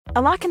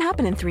A lot can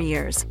happen in 3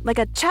 years, like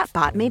a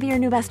chatbot may be your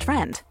new best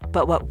friend.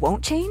 But what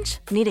won't change?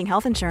 Needing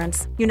health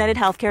insurance. United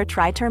Healthcare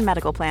Tri-Term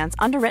Medical Plans,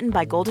 underwritten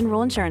by Golden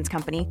Rule Insurance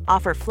Company,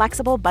 offer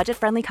flexible,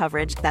 budget-friendly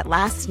coverage that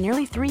lasts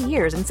nearly 3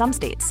 years in some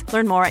states.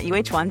 Learn more at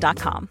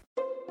uh1.com.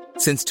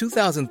 Since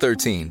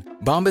 2013,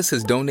 Bombas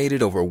has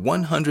donated over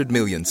 100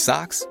 million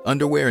socks,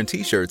 underwear, and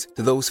T-shirts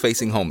to those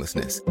facing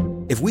homelessness.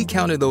 If we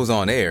counted those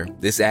on air,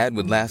 this ad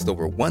would last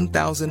over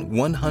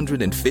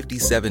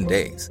 1,157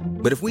 days.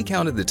 But if we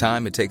counted the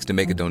time it takes to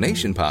make a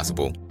donation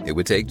possible, it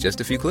would take just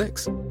a few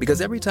clicks.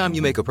 Because every time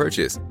you make a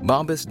purchase,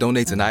 Bombas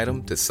donates an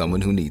item to someone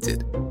who needs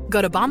it.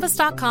 Go to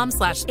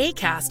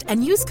bombas.com/ACAST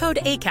and use code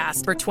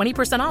ACAST for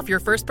 20% off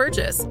your first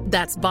purchase.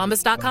 That's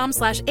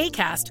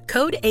bombas.com/ACAST,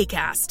 code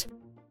ACAST.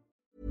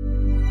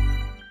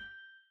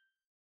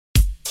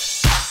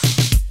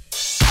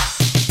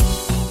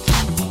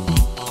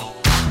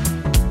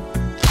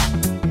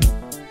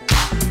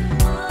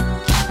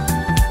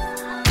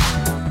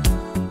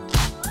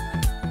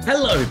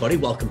 Hello, everybody.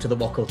 Welcome to the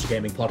What Culture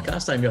Gaming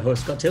Podcast. I'm your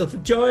host, Scott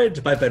Tilford,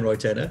 joined by Ben Roy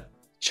Turner.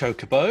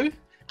 Chocobo.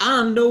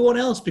 And no one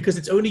else, because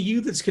it's only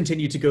you that's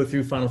continued to go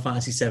through Final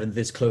Fantasy VII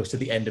this close to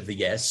the end of the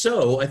year.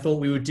 So I thought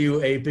we would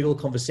do a big old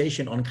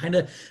conversation on kind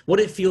of what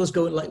it feels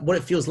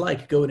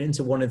like going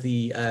into one of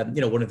the,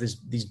 one of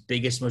these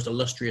biggest, most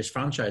illustrious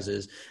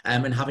franchises,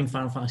 and having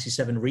Final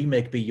Fantasy VII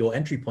Remake be your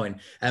entry point.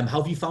 How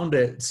have you found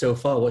it so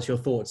far? What's your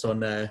thoughts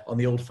on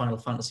the old Final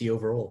Fantasy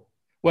overall?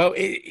 Well,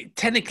 it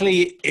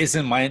technically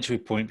isn't my entry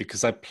point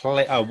because I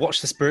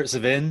watched the Spirits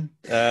of Inn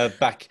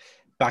back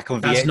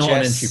on VHS. That's not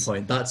an entry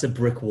point. That's a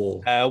brick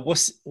wall.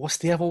 What's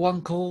the other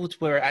one called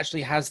where it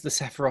actually has the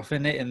Sephiroth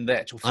in it in the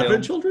actual film?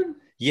 Advent Children?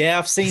 Yeah,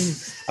 I've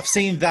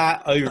seen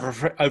that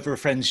over a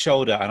friend's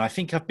shoulder, and I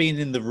think I've been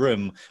in the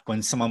room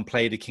when someone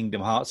played a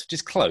Kingdom Hearts, which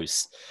is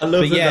close. I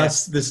love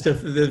that's the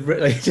stuff,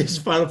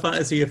 just Final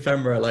Fantasy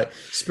ephemera, like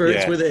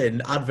Spirits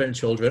Within, Advent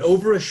Children,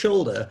 over a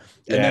shoulder,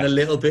 and then a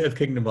little bit of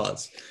Kingdom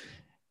Hearts.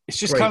 It's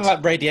just kind of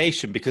like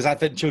Radiation, because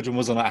Advent Children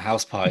was on at a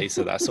house party,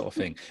 so that sort of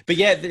thing. But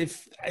yeah,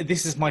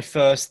 this is my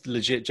first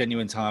legit,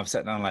 genuine time I've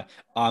sat down like,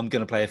 I'm going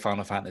to play a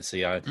Final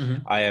Fantasy. I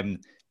am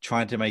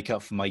trying to make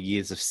up for my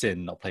years of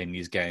sin not playing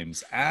these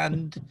games.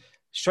 And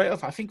straight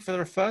off, I think for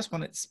the first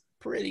one, it's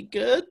pretty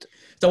good.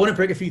 So I want to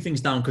break a few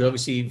things down because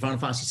obviously Final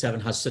Fantasy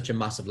VII has such a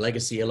massive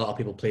legacy. A lot of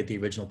people played the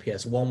original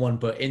PS1 one,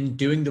 but in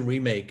doing the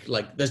remake,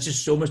 like there's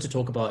just so much to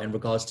talk about in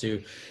regards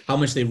to how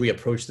much they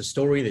reapproached the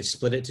story. They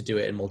split it to do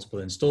it in multiple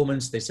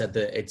installments. They said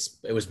that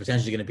it was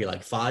potentially going to be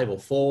like 5 or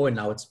 4, and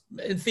now it's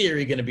in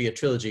theory going to be a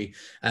trilogy.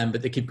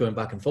 But they keep going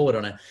back and forward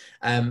on it.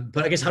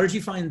 But I guess how did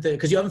you find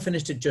because you haven't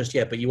finished it just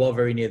yet, but you are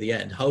very near the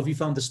end. How have you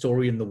found the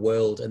story and the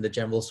world and the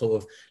general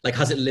sort of like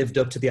has it lived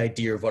up to the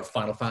idea of what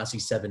Final Fantasy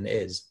VII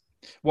is?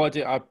 Well,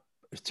 to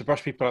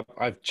brush people up,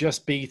 I've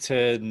just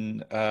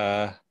beaten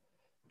 2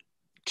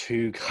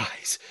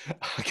 guys.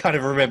 I can't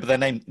even remember their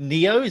name.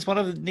 Neo is one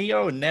of them.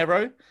 Neo and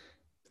Nero.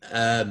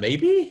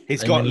 Maybe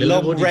he's got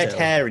long red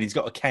hair and he's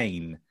got a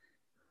cane.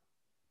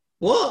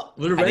 What?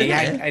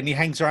 And he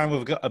hangs around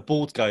with a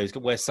bald guy who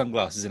wears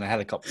sunglasses in a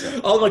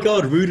helicopter. Oh my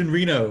God, Rude and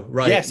Reno,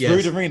 right? Yes.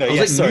 Rude and Reno. I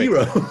was like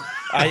Nero.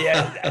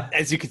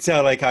 As you can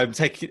tell, like I'm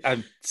taking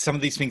some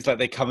of these things, like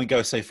they come and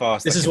go so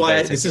fast. This is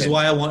why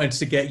I wanted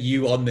to get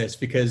you on this,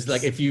 because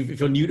like if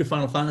you're new to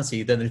Final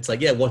Fantasy, then it's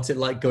like, what's it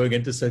like going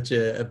into such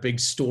a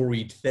big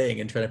storied thing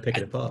and trying to pick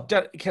it apart?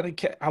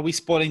 Are we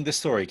spoiling the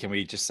story? Can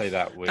we just say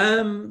that?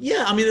 I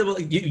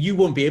mean, you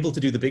won't be able to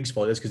do the big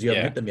spoilers because you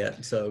haven't hit them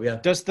yet. So yeah.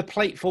 Does the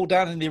plate fall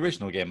down in the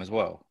original game as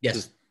well?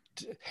 Yes.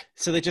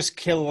 So they just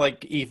kill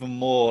like even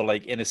more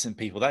like innocent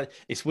people. That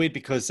it's weird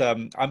because I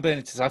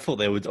thought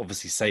they would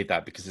obviously save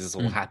that because it's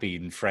all happy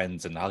and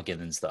friends and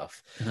hugging and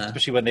stuff.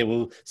 Especially when they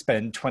will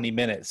spend 20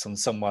 minutes on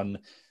someone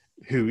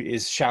who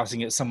is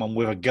shouting at someone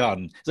with a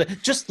gun. It's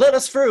like, just let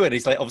us through. And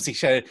he's like,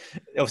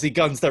 obviously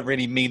guns don't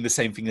really mean the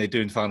same thing they do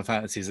in Final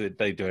Fantasy as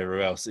they do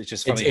everywhere else. It's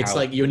just funny. It's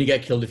like you only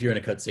get killed if you're in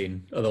a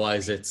cutscene.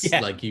 Otherwise, it's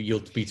like you'll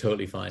be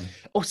totally fine.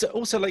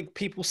 Also, like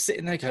people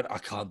sitting there going, I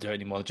can't do it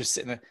anymore. Just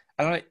sitting there.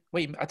 And I'm like,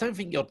 wait, I don't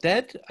think you're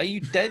dead. Are you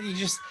dead? You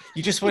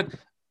just went,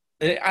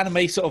 the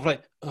anime sort of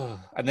like, oh,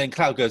 and then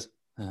Cloud goes,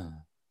 oh.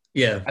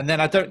 Yeah. And then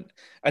I don't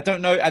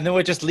know, and then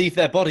we just leave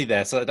their body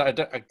there, so I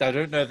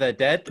don't know if they're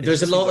dead.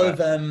 There's a lot of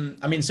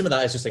some of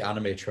that is just like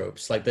anime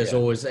tropes. Like there's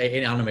always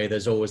in anime,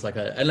 there's always like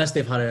unless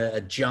they've had a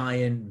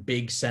giant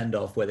big send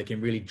off where they can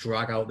really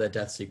drag out their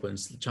death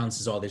sequence, the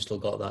chances are they've still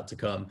got that to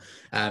come.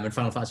 And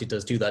Final Fantasy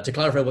does do that. To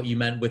clarify what you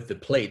meant with the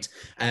plate,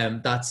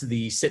 that's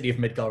the city of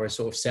Midgar is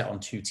sort of set on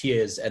 2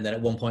 tiers, and then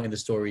at one point in the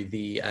story,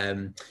 the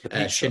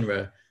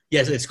Shinra.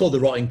 Yes, it's called the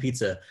Rotting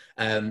Pizza.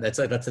 That's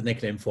a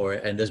nickname for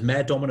it. And there's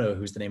Mayor Domino,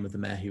 who's the name of the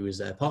mayor who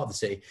is part of the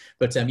city.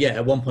 But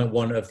at one point,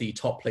 one of the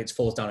top plates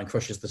falls down and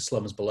crushes the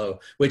slums below,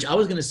 which I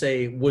was going to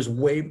say was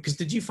because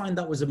did you find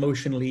that was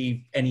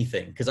emotionally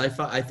anything? Because I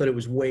thought it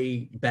was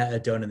way better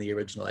done in the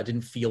original. I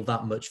didn't feel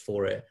that much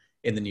for it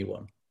in the new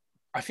one.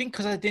 I think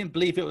because I didn't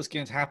believe it was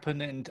going to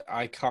happen, and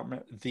I can't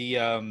remember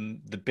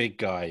the big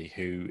guy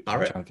who...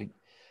 I'm trying to think.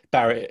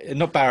 Barrett,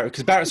 not Barrett,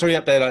 because Barrett's already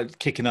up there like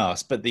kicking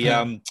ass, but the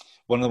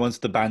one of the ones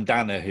with the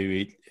bandana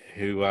who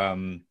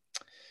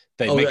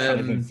they make fun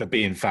of him for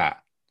being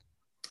fat.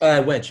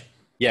 Wedge.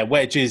 Yeah,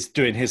 Wedge is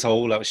doing his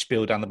whole like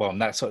spiel down the bottom.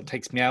 That sort of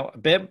takes me out a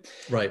bit.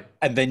 Right.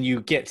 And then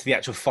you get to the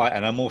actual fight,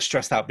 and I'm more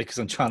stressed out because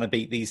I'm trying to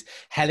beat these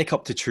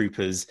helicopter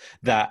troopers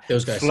that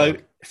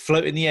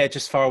float in the air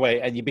just far away,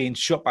 and you're being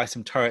shot by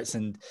some turrets.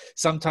 And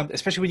sometimes,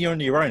 especially when you're on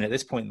your own at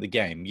this point in the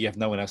game, you have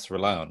no one else to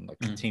rely on,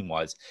 like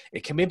team-wise.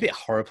 It can be a bit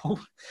horrible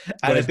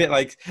and a bit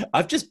like,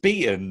 I've just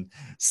beaten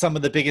some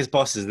of the biggest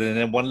bosses, and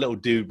then one little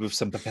dude with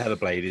some propeller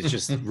blade is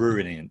just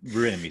ruining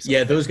me.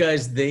 Yeah, those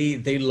guys,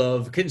 they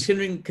love,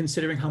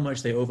 considering how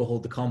much they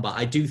overhauled the combat.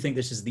 I do think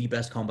this is the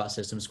best combat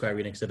system Square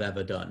Enix have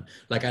ever done.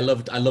 Like, I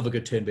love a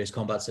good turn-based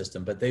combat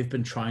system, but they've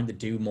been trying to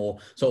do more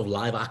sort of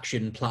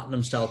live-action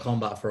Platinum-style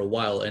combat for a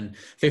while, and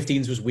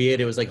 15's was weird.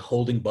 It was like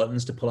holding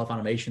buttons to pull off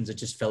animations. It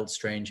just felt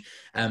strange.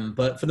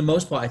 But for the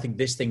most part, I think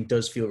this thing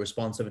does feel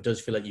responsive. It does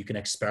feel like you can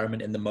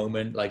experiment in the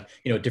moment, like,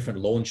 you know, different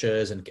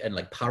launchers and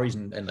like parries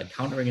and like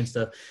countering and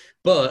stuff.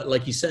 But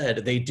like you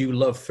said, they do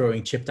love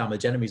throwing chip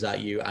damage enemies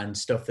at you and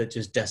stuff that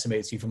just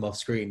decimates you from off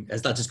screen.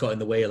 Has that just got in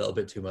the way a little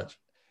bit too much?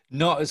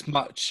 Not as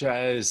much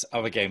as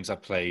other games I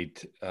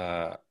played,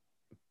 but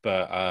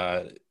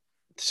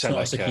it's not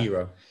like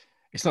Sekiro.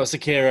 It's not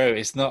Sekiro.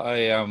 It's not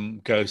a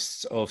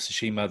Ghost of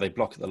Tsushima. They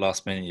block at the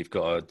last minute. You've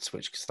got to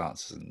switch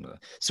stances. And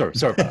sorry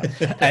about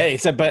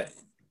that. But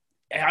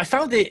I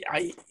found it.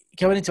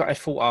 Going into it, I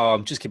thought,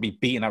 I'm just gonna be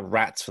beating up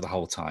rats for the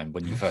whole time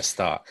when you first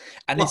start.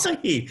 And why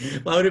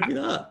would it be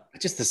that? I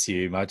just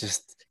assume.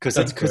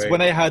 Because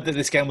when I heard that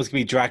this game was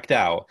going to be dragged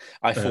out,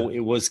 I thought it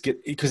was good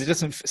because it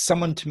doesn't.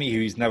 Someone to me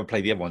who's never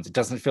played the other ones, it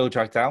doesn't feel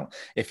dragged out.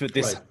 If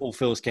this all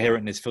feels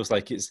coherent, and it feels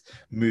like it's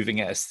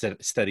moving at a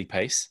steady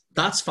pace.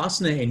 That's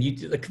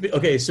fascinating.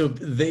 Okay, so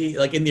they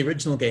like in the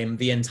original game,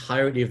 the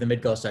entirety of the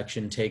Midgar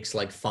section takes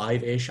like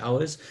 5-ish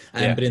hours,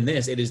 but in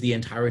this, it is the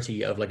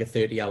entirety of like a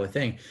 30-hour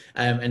thing.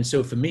 And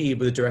so for me,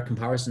 with a direct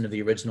comparison of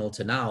the original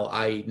to now,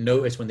 I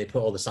noticed when they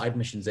put all the side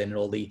missions in and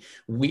all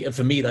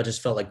for me, that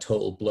just felt like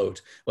total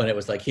bloat when it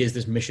was like, here's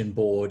this mission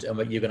board,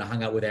 and you're going to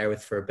hang out with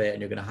Aerith for a bit,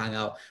 and you're going to hang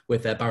out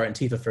with Barrett and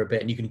Tifa for a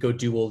bit, and you can go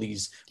do all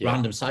these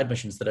random side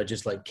missions that are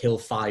just like kill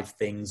 5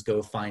 things,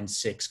 go find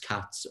 6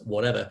 cats,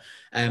 whatever.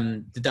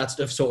 That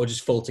stuff sort of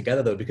just fall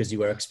together though because you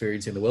were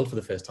experiencing the world for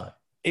the first time.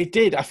 It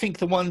did. I think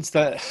the ones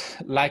that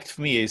lagged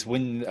for me is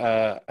when,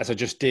 as I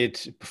just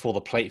did before the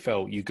plate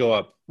fell, you go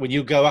up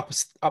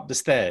the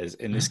stairs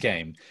in this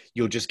game,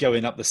 you're just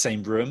going up the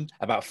same room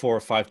about 4 or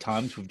 5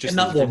 times with just in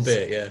that one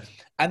bit, yeah.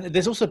 And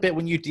there's also a bit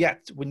when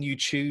you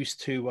choose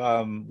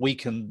to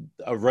weaken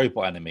a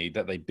robot enemy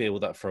that they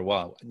build up for a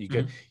while, and you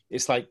go,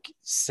 it's like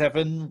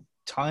 7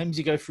 times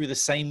you go through the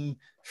same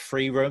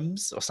 3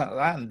 rooms or something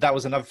like that. And that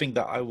was another thing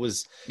that I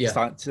was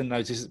starting to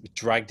notice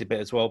dragged a bit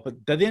as well. But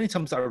they're the only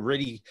times that I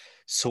really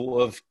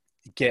sort of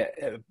get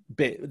a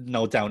bit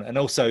nailed down. And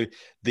also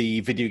the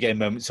video game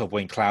moments of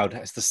when Cloud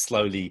has to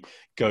slowly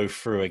go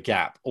through a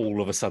gap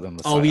all of a sudden.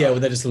 When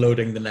they're just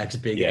loading the next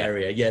big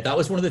area. Yeah, that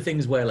was one of the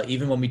things where, like,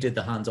 even when we did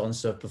the hands-on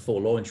stuff before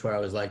launch, where I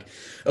was like,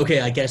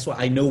 okay, I guess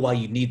I know why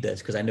you need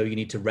this, because I know you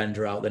need to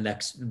render out the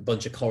next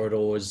bunch of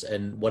corridors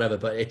and whatever,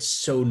 but it's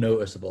so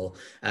noticeable.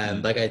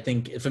 Like, I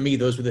think for me,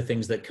 those were the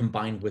things that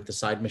combined with the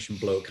side mission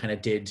blow kind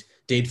of did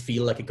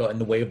feel like it got in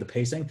the way of the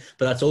pacing.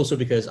 But that's also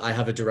because I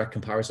have a direct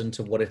comparison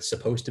to what it's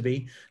supposed to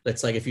be.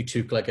 It's like if you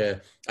took like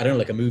a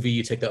movie,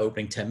 you take the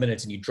opening 10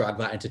 minutes and you drag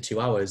that into 2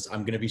 hours,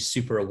 I'm going to be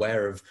super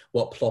aware of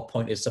what plot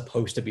point is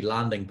supposed to be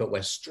landing, but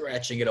we're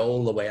stretching it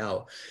all the way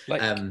out.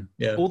 Like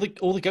all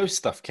the ghost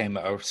stuff came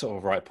at a sort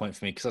of right point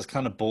for me, because I was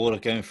kind of bored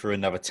of going through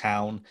another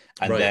town,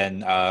 and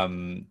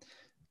then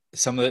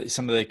some of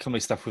the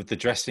comedy stuff with the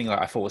dressing, like,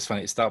 I thought was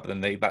funny at the start,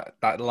 but then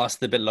that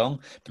lasted a bit long.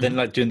 But then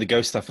like doing the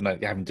ghost stuff and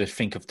like having to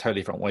think of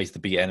totally different ways to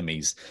beat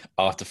enemies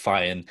after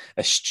fighting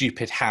a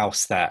stupid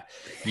house that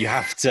you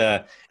have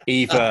to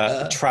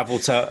either travel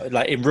to,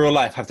 like in real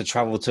life, have to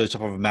travel to the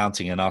top of a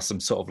mountain and ask some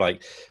sort of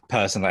like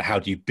person, like, how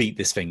do you beat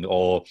this thing?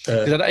 Or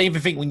because I don't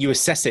even think when you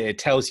assess it, it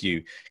tells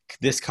you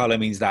this color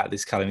means that,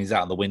 this color means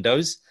that on the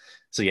windows.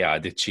 So yeah, I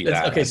did cheat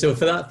that. Okay, so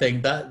for that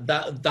thing,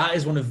 that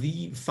is one of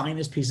the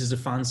finest pieces of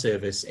fan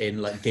service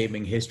in like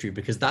gaming history,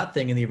 because that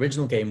thing in the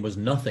original game was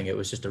nothing. It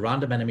was just a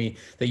random enemy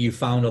that you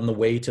found on the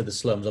way to the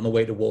slums, on the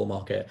way to Wall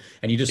Market,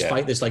 and you just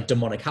fight this like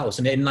demonic house.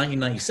 And in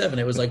 1997,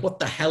 it was like, what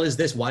the hell is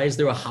this? Why is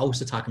there a house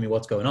attacking me?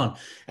 What's going on?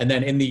 And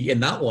then in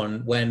that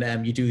one,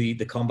 when you do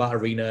the combat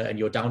arena and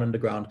you're down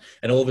underground,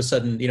 and all of a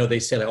sudden, you know, they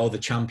say like, oh, the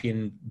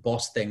champion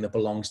boss thing that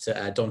belongs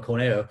to Don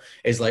Corneo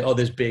is like, oh,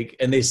 this big,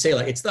 and they say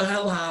like, it's the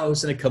Hell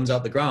House, and it comes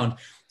out the ground,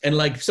 and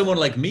like someone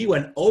like me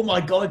went, oh my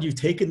god, you've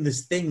taken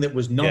this thing that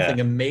was nothing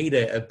and made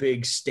it a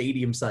big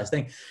stadium sized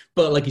thing.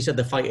 But like you said,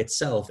 the fight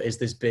itself is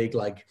this big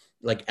like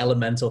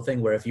elemental thing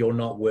where if you're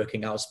not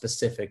working out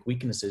specific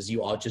weaknesses,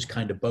 you are just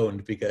kind of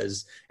boned,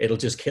 because it'll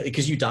just kill,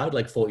 because you died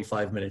like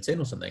 45 minutes in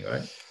or something,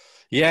 right?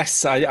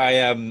 Yes,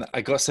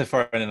 I got so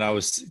far in, and I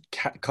was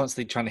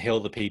constantly trying to heal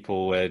the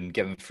people and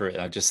get them through it,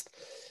 and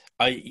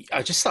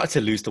I just started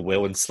to lose the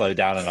will and slow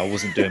down, and I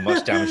wasn't doing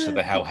much damage to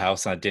the Hell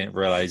House, and I didn't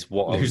realize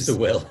what lose the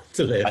will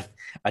to live.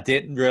 I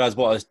didn't realize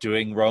what I was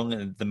doing wrong,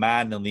 and the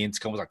man on the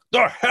intercom was like,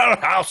 "The Hell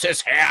House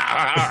is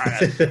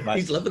here."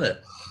 He's loving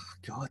it.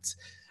 God,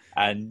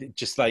 and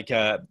just like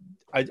I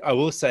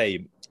will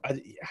say,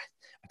 I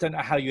don't know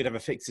how you'd ever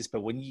fix this,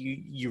 but when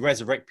you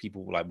resurrect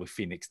people like with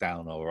Phoenix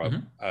Down or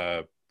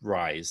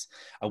Rise,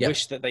 I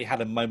wish that they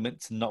had a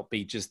moment to not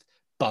be just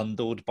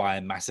bundled by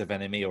a massive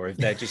enemy, or if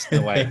they're just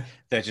in the way,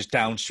 they're just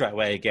down straight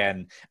away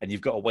again, and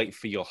you've got to wait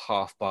for your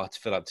half bar to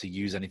fill up to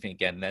use anything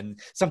again. Then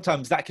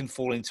sometimes that can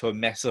fall into a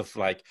mess of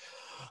like,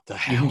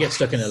 you can get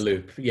stuck in a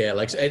loop. Yeah,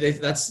 like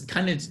that's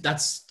kind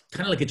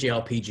of like a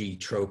JRPG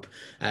trope,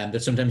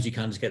 that sometimes you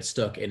can just get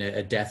stuck in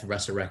a death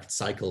resurrect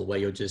cycle where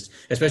you're just,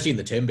 especially in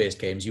the turn-based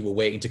games, you were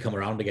waiting to come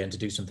around again to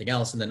do something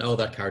else, and then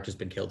that character's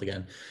been killed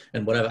again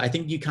and whatever. I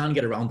think you can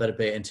get around that a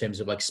bit in terms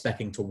of like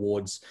speccing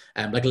towards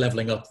like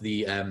leveling up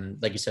the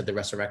like you said, the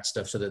resurrect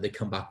stuff, so that they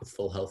come back with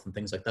full health and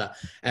things like that.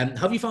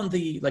 Have you found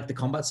the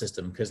combat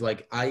system? Because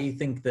like I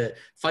think that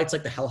fights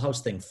like the Hell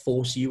House thing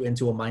force you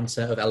into a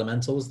mindset of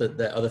elementals that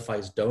other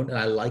fights don't, and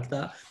I like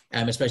that.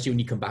 Especially when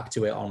you come back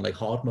to it on like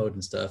hard mode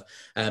and stuff,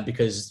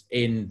 because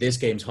in this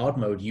game's hard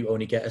mode, you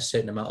only get a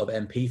certain amount of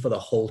MP for the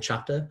whole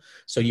chapter.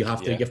 So you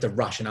have to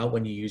ration out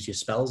when you use your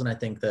spells. And I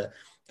think that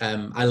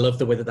I love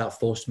the way that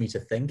forced me to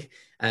think.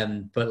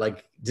 But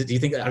like, do you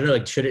think, I don't know,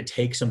 like, should it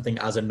take something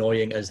as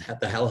annoying as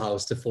the Hell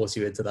House to force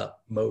you into that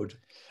mode?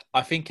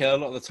 I think a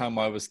lot of the time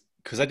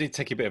because I did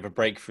take a bit of a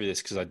break through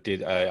this, because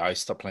I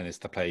stopped playing this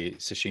to play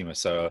Tsushima,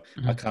 so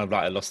I kind of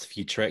like I lost a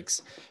few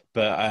tricks.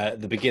 But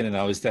at the beginning,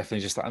 I was definitely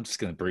just like, I'm just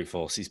going to brute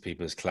force these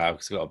people as Cloud,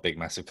 because I've got a big,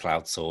 massive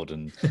Cloud sword,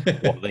 and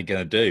what are they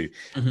going to do?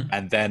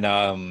 And then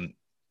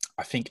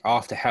I think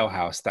after Hell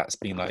House,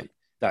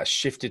 that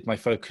shifted my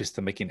focus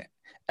to making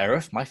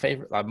Aerith my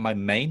favorite,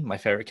 my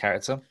favorite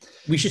character.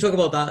 We should talk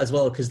about that as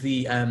well, because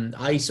you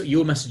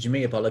were messaging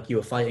me about like you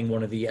were fighting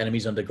one of the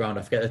enemies underground.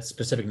 I forget its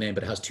specific name,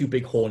 but it has two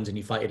big horns and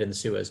you fight it in the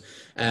sewers.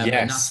 And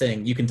that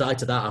thing, you can die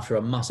to that after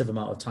a massive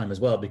amount of time as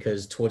well,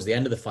 because towards the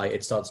end of the fight,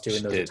 it starts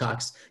doing those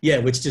attacks. Yeah,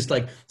 which just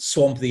like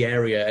swamp the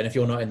area, and if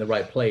you're not in the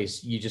right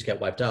place, you just get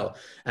wiped out.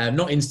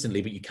 Not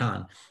instantly, but you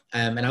can.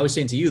 And I was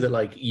saying to you that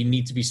like you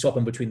need to be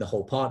swapping between the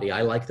whole party.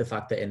 I like the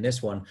fact that in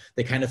this one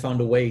they kind of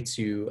found a way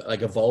to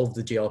like evolve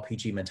the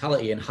JRPG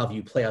mentality and have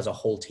you play as a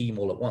whole team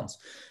all at once.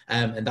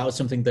 And that was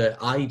something that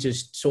I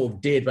just sort of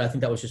did, but I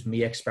think that was just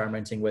me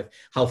experimenting with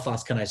how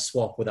fast can I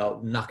swap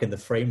without knocking the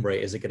frame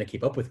rate? Is it going to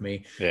keep up with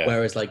me? Yeah.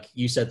 Whereas like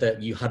you said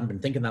that you hadn't been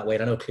thinking that way,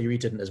 and I know Cleary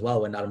didn't as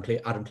well. When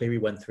Adam Cleary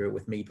went through it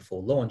with me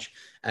before launch,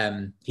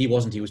 he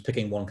was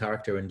picking one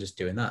character and just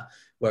doing that.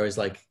 Whereas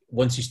like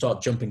once you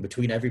start jumping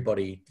between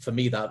everybody, for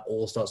me, that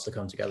all starts to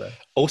come together.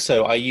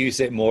 Also, I use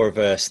it more of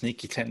a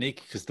sneaky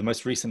technique, because the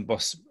most recent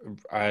boss,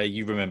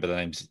 you remember the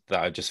names that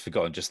I've just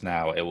forgotten just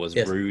now. It was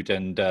Rude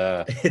and...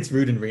 it's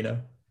Rude and Reno.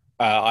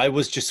 I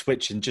was just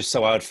switching just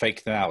so I would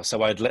fake them out.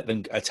 So I'd let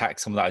them attack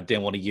someone that I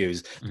didn't want to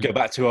use, go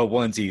back to our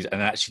onesies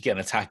and actually get an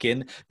attack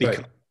in.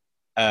 Because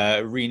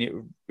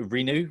Reno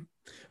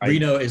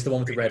is the one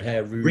with the red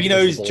hair.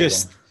 Reno's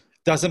just...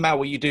 Doesn't matter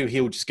what you do,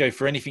 he'll just go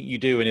for anything you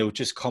do, and he'll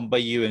just combo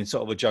you in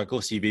sort of a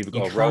juggle. So you've either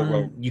got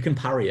roll. You can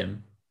parry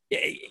him.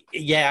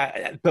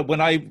 Yeah, but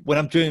when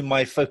I'm doing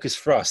my focus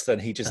thrust, then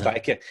he just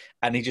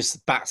and he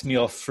just bats me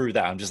off through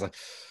that. I'm just like,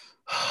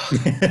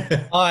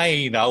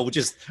 fine.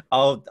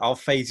 I'll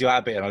phase you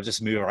out a bit, and I'll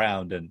just move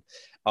around, and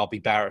I'll be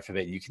Barrett for a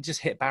bit. You can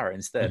just hit Barrett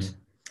instead.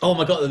 Oh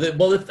my God.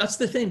 Well, that's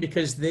the thing,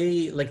 because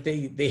they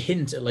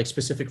hint at like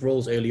specific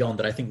roles early on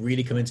that I think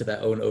really come into their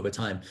own over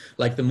time.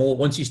 Like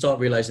once you start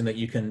realizing that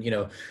you can,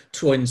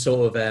 twin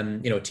sort of,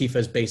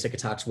 Tifa's basic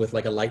attacks with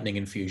like a lightning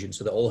infusion,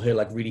 so that all her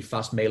like really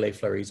fast melee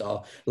flurries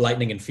are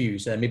lightning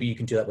infused. And maybe you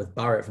can do that with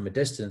Barrett from a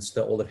distance, so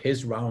that all of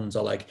his rounds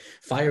are like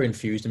fire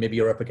infused, and maybe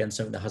you're up against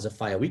something that has a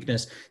fire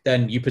weakness.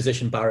 Then you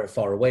position Barrett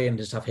far away and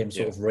just have him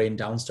sort of rain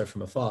down stuff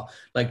from afar.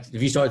 Like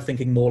if you started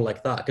thinking more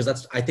like that,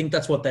 because I think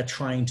that's what they're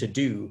trying to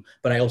do.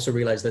 But I also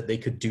realized that they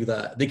could do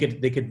that. They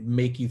could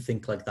make you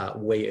think like that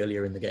way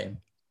earlier in the game.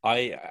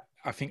 I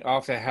think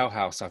after Hell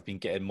House, I've been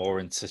getting more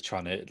into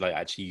trying to like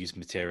actually use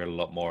material a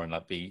lot more, and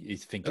like be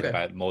thinking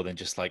about it more than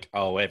just like,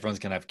 oh, everyone's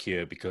gonna have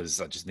cure because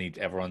I just need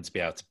everyone to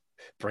be able to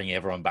bring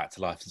everyone back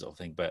to life and sort of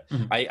thing. But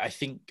I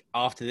think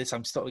after this,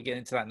 I'm starting to get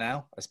into that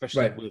now,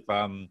 especially with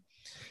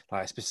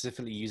like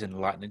specifically using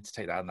lightning to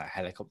take down that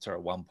helicopter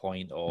at one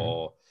point,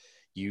 or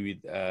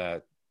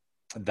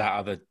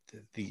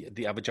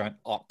the other giant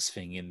ox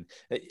thing. And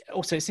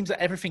also it seems like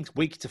everything's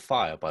weak to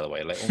fire, by the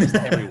way, like almost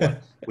everyone,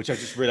 which I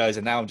just realized,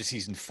 and now I'm just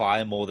using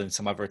fire more than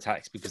some other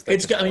attacks, because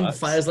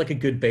fire's like a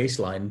good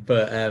baseline,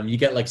 but you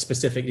get like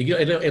specific,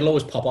 it'll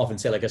always pop off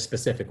and say like a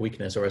specific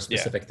weakness or a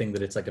specific thing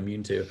that it's like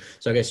immune to.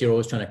 So I guess you're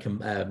always trying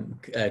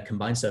to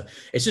combine stuff.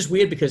 It's just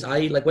weird, because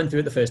I like went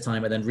through it the first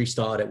time and then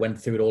restarted it,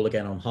 went through it all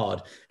again on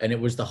hard, and it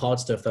was the hard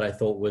stuff that I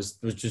thought was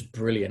just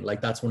brilliant. Like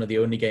that's one of the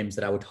only games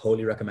that I would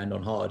wholly recommend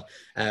on hard.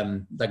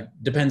 like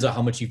depends on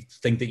how much you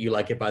think that you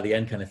like it by the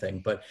end kind of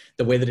thing. But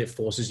the way that it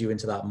forces you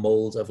into that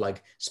mold of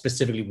like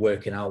specifically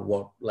working out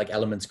what like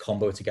elements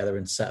combo together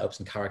and setups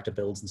and character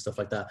builds and stuff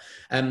like that.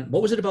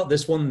 What was it about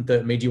this one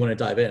that made you want to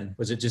dive in?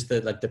 Was it just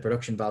the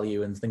production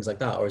value and things like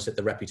that, or is it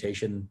the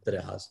reputation that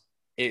it has?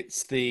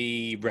 It's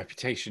the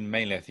reputation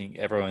mainly. I think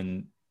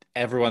everyone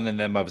and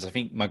their mothers. I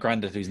think my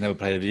granddad, who's never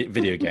played a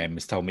video game,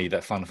 has told me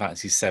that Final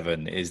Fantasy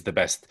VII is the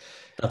best.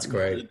 That's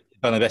great.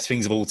 One of the best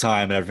things of all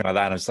time and everything like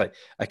that. And I was like,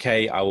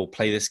 okay, I will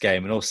play this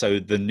game. And also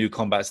the new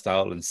combat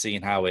style and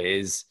seeing how it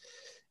is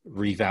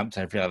revamped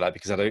and everything like that,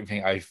 because I don't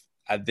think I've,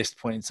 at this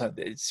point in time,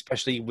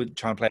 especially with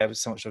trying to play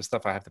so much of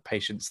stuff, I have the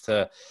patience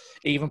to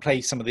even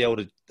play some of the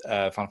older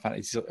Final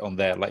Fantasies on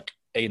their like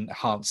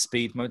enhanced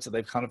speed modes that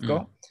they've kind of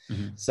got.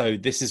 Mm-hmm. So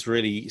this is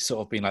really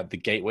sort of been like the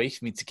gateway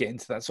for me to get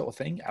into that sort of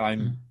thing. And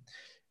I'm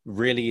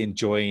really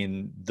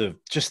enjoying the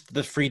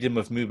freedom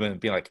of movement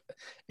and being like,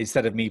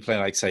 instead of me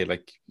playing like say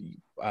like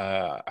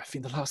I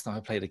think the last time I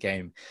played a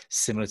game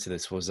similar to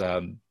this was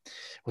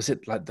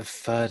it like the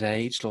Third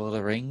Age Lord of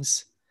the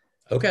Rings?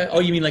 Okay. Oh,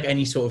 you mean like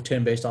any sort of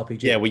turn-based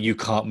RPG? Yeah, where you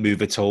can't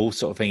move at all,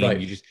 sort of thing.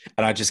 Right.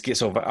 And I just get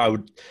sort of, I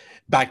would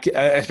back,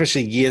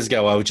 especially years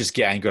ago, I would just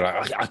get angry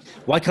like,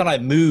 why can't I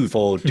move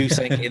or do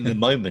something in the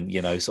moment,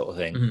 you know, sort of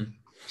thing. Mm-hmm.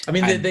 I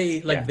mean,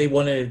 they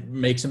want to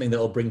make something that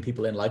will bring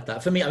people in like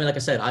that. For me, I mean, like I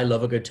said, I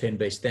love a good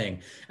turn-based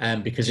thing,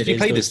 because did you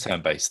play this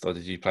turn-based, or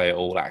did you play it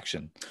all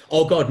action?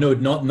 Oh God, no,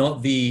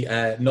 not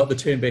the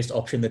turn-based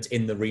option that's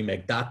in the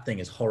remake. That thing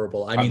is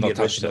horrible. I mean,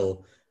 the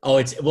original. Oh,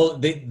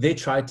 they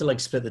tried to like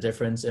split the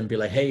difference and be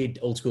like, hey,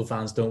 old school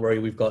fans, don't worry,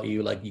 we've got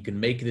you. Like, you can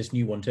make this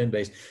new one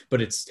turn-based,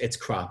 but it's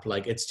crap.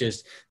 Like, it's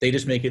just, they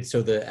just make it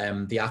so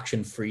that the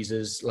action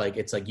freezes. Like,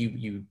 it's like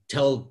you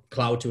tell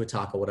Cloud to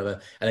attack or whatever,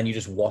 and then you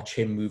just watch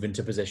him move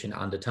into position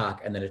and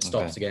attack, and then it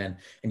stops again,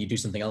 and you do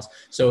something else.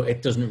 So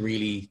it doesn't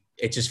really,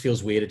 it just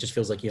feels weird. It just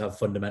feels like you have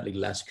fundamentally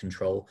less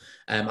control,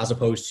 as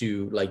opposed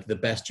to like the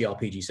best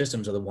JRPG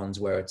systems are the ones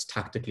where it's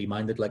tactically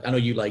minded. Like, I know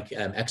you like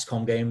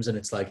XCOM games, and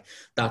it's like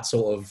that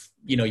sort of,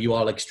 you know, you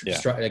are like,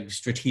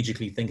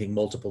 strategically thinking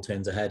multiple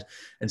turns ahead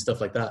and stuff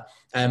like that.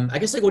 I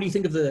guess, like, what do you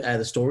think of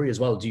the story as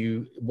well?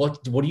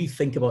 What do you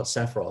think about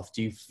Sephiroth?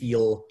 Do you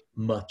feel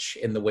much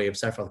in the way of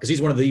Sephiroth? Because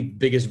he's one of the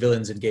biggest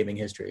villains in gaming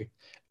history.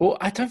 Well,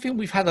 I don't think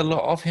we've had a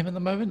lot of him at the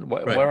moment,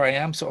 where I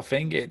am, sort of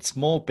thing. It's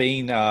more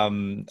been,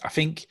 I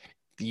think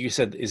you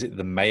said, is it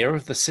the mayor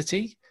of the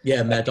city?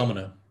 Yeah, Mayor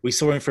Domino. We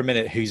saw him for a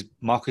minute, who's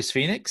Marcus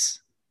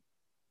Phoenix?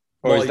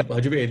 Or is that,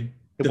 what do you mean?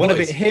 One of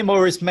it, him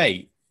or his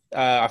mate?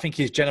 I think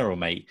his general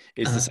mate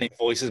is the same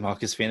voice as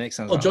Marcus Phoenix.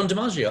 Oh, John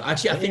DiMaggio.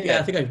 Actually, I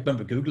think I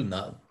remember Googling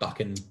that back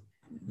in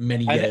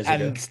many years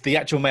ago. And the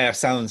actual mayor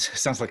sounds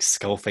like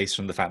Skullface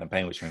from The Phantom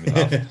Pain, which made me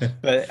laugh.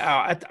 But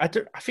I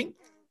think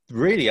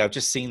really I've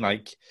just seen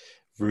like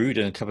Rude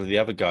and a couple of the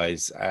other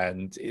guys,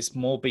 and it's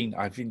more been,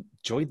 I've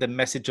enjoyed the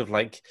message of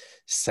like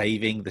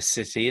saving the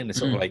city, and it's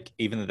sort of like,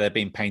 even though they're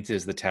being painted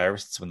as the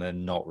terrorists when they're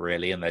not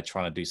really, and they're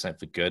trying to do something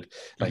for good.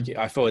 Like,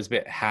 I thought it was a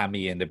bit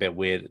hammy and a bit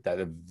weird at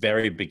the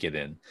very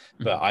beginning,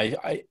 but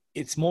I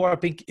it's more, I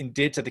think,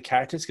 endeared to the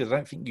characters, because I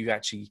don't think you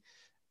actually,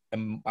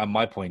 at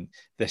my point,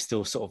 they're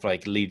still sort of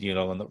like leading you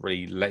along and not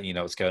really letting you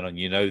know what's going on.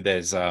 You know,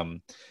 there's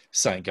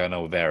something going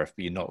on with Aerith,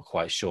 but you're not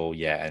quite sure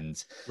yet.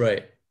 And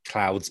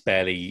Cloud's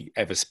barely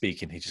ever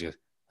speaking. He just goes,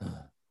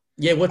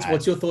 Yeah,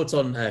 what's your thoughts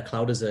on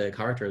Cloud as a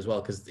character as well?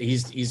 Because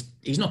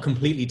he's not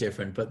completely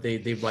different, but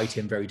they write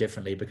him very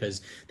differently,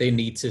 because they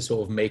need to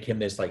sort of make him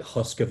this like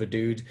husk of a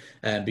dude,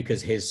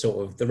 because his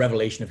sort of the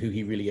revelation of who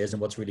he really is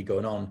and what's really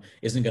going on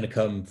isn't going to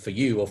come for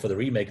you or for the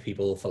remake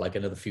people for like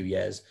another few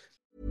years.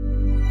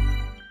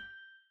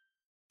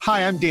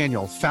 Hi, I'm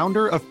Daniel,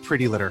 founder of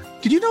Pretty Litter.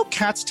 Did you know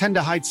cats tend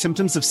to hide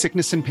symptoms of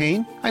sickness and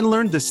pain? I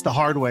learned this the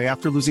hard way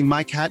after losing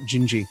my cat,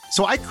 Gingy.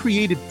 So I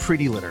created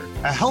Pretty Litter,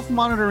 a health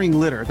monitoring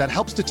litter that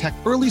helps detect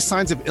early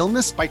signs of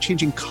illness by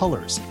changing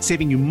colors,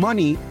 saving you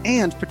money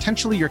and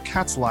potentially your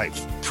cat's life.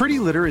 Pretty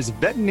Litter is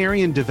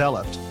veterinarian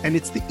developed, and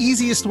it's the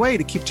easiest way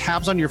to keep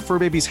tabs on your fur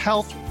baby's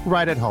health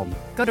right at home.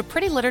 Go to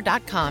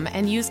prettylitter.com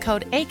and use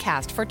code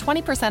ACAST for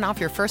 20% off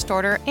your first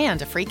order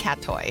and a free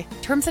cat toy.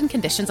 Terms and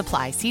conditions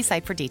apply. See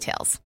site for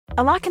details.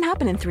 A lot can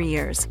happen in 3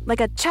 years, like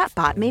a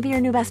chatbot may be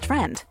your new best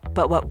friend.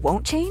 But what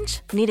won't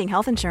change? Needing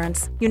health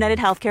insurance. United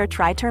Healthcare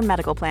Tri-Term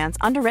Medical Plans,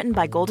 underwritten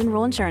by Golden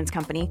Rule Insurance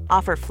Company,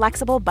 offer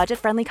flexible,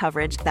 budget-friendly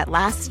coverage that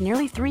lasts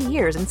nearly 3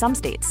 years in some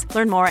states.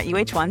 Learn more at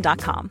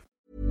uh1.com.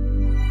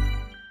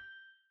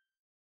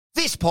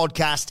 This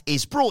podcast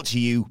is brought to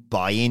you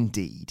by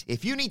Indeed.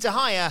 If you need to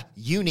hire,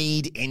 you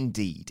need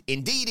Indeed.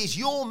 Indeed is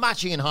your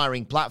matching and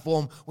hiring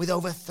platform with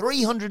over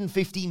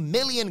 350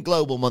 million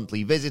global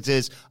monthly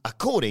visitors,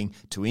 according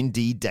to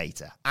Indeed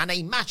data, and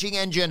a matching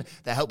engine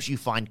that helps you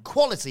find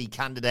quality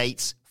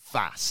candidates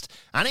fast.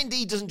 And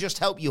Indeed doesn't just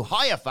help you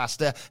hire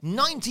faster.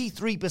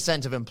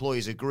 93% of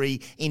employers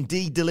agree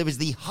Indeed delivers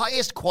the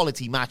highest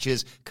quality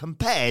matches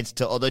compared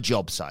to other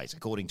job sites,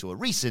 according to a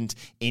recent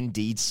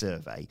Indeed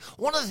survey.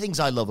 One of the things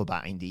I love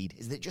about Indeed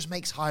is that it just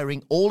makes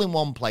hiring all in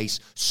one place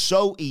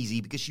so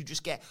easy because you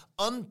just get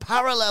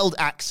unparalleled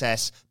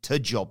access to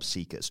job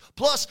seekers.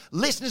 Plus,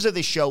 listeners of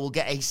this show will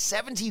get a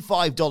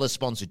 $75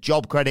 sponsored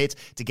job credit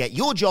to get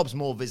your jobs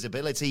more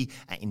visibility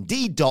at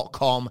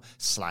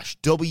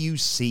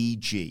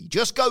Indeed.com/WCG.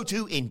 Just go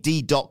to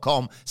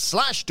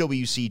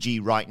Indeed.com/WCG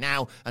right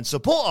now and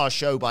support our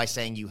show by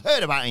saying you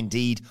heard about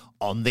Indeed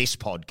on this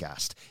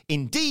podcast.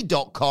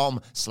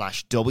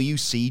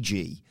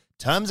 Indeed.com/WCG.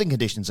 Terms and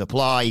conditions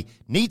apply.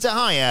 Need to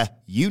hire?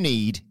 You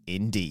need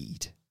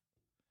Indeed.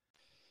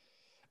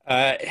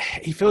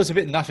 He feels a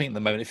bit nothing at the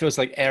moment. It feels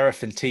like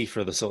Aerith and Tifa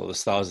are the sort of the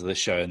stars of the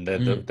show, and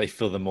they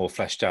feel them more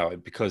fleshed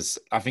out, because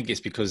I think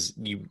it's because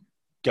you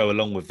go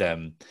along with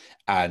them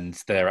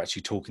and they're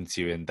actually talking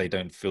to you, and they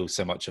don't feel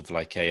so much of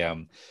like a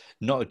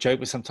not a joke,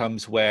 but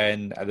sometimes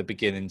when at the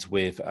beginnings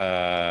with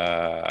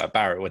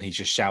Barrett, when he's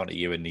just shouting at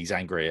you and he's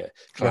angry at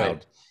Cloud,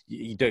 right,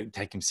 you don't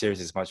take him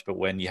serious as much. But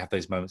when you have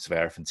those moments of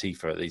Aerith and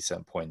Tifa at these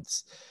certain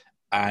points,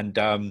 and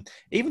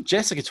even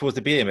Jessica towards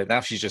the beginning, but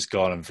now she's just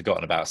gone and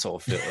forgotten about.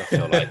 Sort of I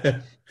feel like.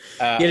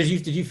 Yeah,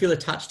 did you feel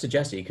attached to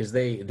Jessie? Because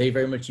they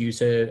very much use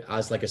her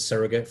as like a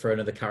surrogate for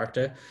another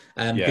character,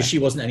 because she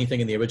wasn't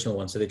anything in the original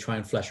one, so they try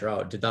and flesh her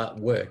out. Did that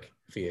work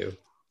for you?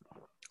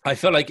 I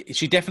felt like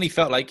she definitely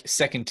felt like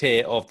second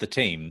tier of the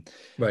team,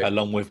 right,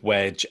 along with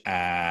Wedge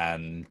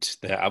and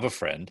their other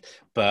friend.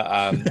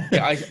 But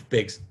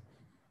Biggs.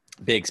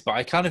 But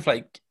I kind of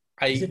like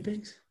is it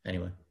Biggs?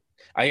 Anyway,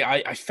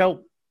 I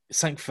felt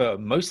something for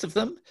most of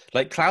them.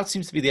 Like Cloud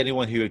seems to be the only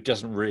one who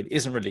isn't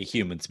really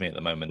human to me at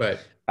the moment, right?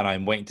 And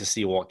I'm waiting to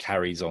see what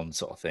carries on,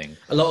 sort of thing.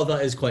 A lot of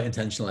that is quite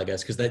intentional, I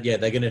guess, because they're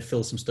going to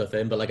fill some stuff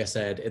in. But like I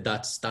said,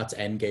 that's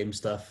end game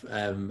stuff.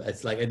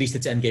 It's like, at least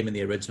it's end game in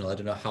the original. I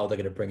don't know how they're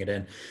going to bring it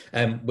in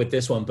with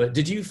this one. But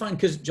did you find,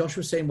 because Josh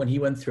was saying when he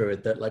went through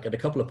it, that like at a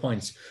couple of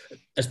points,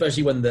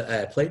 especially when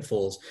the plate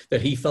falls,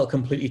 that he felt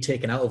completely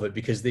taken out of it,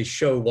 because they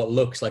show what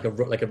looks like a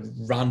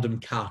random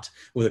cat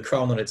with a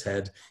crown on its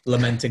head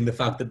lamenting the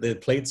fact that the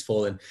plate's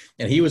fallen,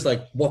 and he was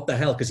like, what the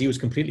hell, because he was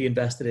completely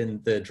invested in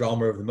the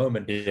drama of the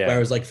moment.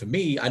 Whereas like for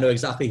me, I know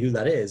exactly who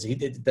that is.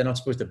 They're not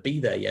supposed to be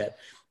there yet,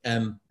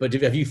 but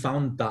have you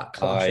found that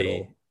clash at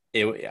all?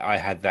 I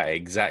had that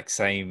exact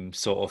same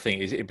sort of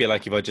thing. It'd be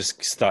like if I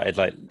just started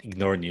like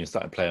ignoring you and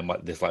started playing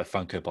like this like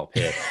Funko Pop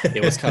here.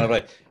 It was kind of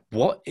like,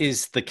 what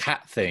is the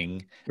cat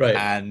thing?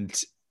 Right.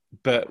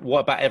 But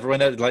what about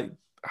everyone else? Like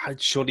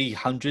surely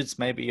hundreds,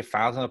 maybe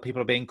 1,000 of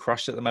people are being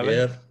crushed at the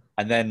moment. Yeah.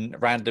 And then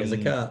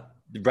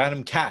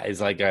random cat is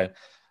like going,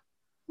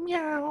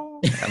 meow.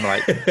 I'm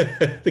like,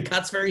 the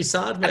cat's very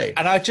sad, mate.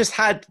 And I just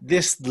had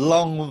this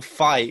long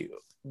fight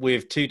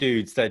with two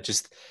dudes that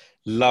just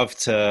love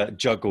to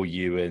juggle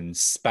you and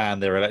span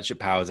their electric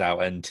powers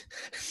out, and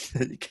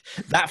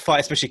that fight,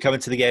 especially coming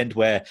to the end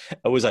where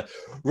I was like,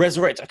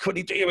 resurrect, I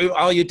couldn't do you,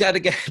 oh, you're dead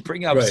again,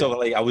 bring up. Right. So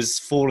like, I was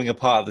falling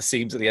apart at the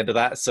seams at the end of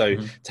that. So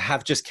to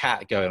have just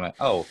Kat going like,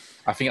 oh,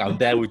 I think I'm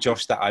there with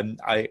Josh, that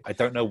I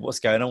don't know what's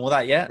going on with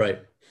that yet. Right.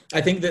 I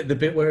think that the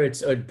bit where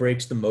it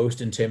breaks the most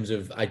in terms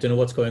of I don't know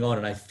what's going on,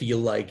 and I feel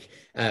like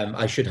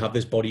I should have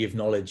this body of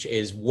knowledge,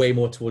 is way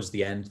more towards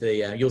the end.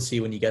 You'll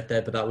see when you get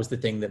there, but that was the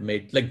thing that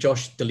made, like,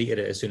 Josh deleted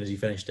it as soon as he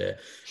finished it,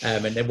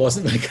 and it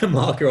wasn't like a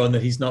marker on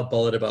that he's not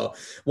bothered about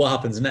what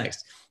happens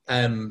next.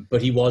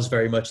 But he was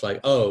very much like,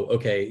 oh,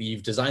 okay,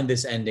 you've designed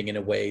this ending in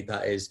a way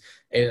that it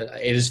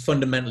is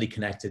fundamentally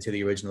connected to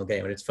the original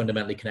game, and it's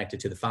fundamentally connected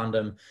to the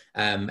fandom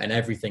and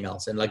everything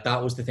else. And like,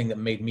 that was the thing that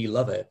made me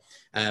love it.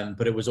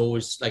 But it was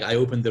always like, I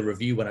opened the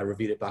review when I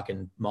reviewed it back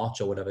in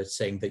March or whatever,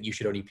 saying that you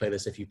should only play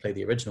this if you play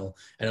the original.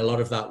 And a lot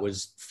of that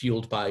was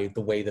fueled by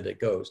the way that it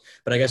goes.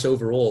 But I guess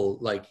overall,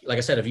 like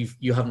I said, if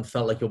you haven't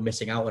felt like you're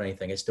missing out on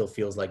anything, it still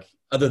feels like,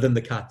 other than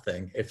the cat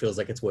thing, it feels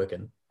like it's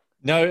working.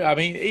 No, I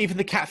mean, even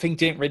the cat thing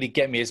didn't really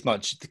get me as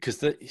much,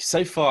 because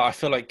so far I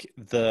feel like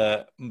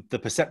the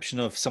perception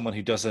of someone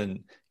who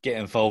doesn't get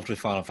involved with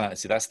Final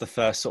Fantasy, that's the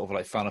first sort of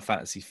like Final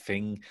Fantasy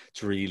thing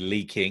to really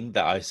leaking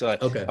that I saw.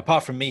 Okay.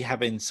 Apart from me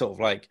having sort of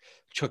like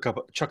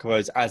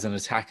chocobos as an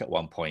attack at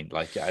one point,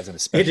 like as an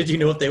especially. Did you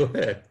know what they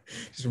were?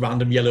 Just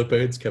random yellow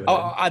birds coming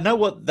in. I know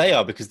what they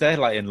are, because they're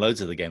like in loads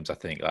of the games, I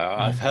think.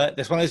 I've heard,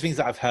 there's one of those things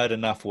that I've heard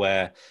enough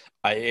where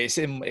it's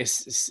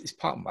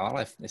part of my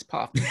life. It's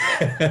part of me.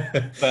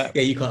 But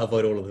yeah, you can't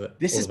avoid all of it.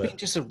 This has been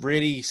just a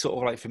really sort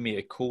of like, for me,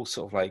 a cool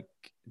sort of like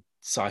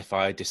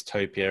sci-fi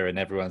dystopia, and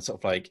everyone's sort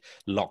of like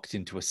locked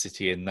into a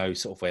city and no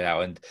sort of way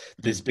out, and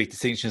there's big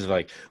distinctions of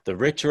like the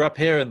rich are up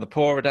here and the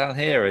poor are down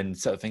here, and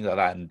sort of things like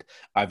that. And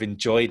I've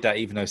enjoyed that,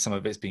 even though some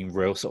of it's been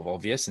real sort of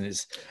obvious. And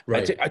it's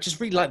right. I just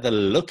really like the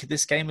look of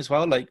this game as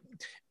well. Like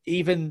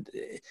even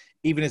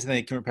as an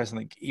ignorant person,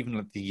 like even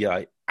like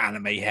the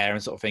anime hair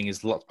and sort of thing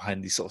is lots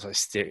behind these sort of like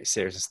serious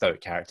and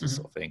stoic characters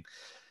sort of thing.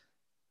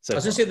 I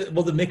was going to say that,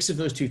 well, the mix of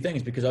those two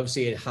things, because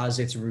obviously it has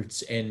its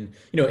roots in,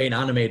 in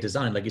anime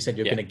design. Like you said,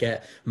 you're going to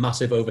get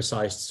massive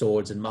oversized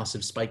swords and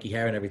massive spiky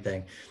hair and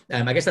everything.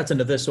 I guess that's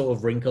another sort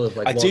of wrinkle of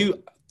like,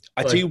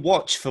 I do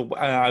watch for.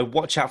 I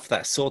watch out for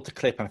that sword to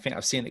clip, and I think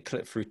I've seen it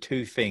clip through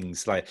two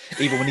things. Like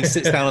even when he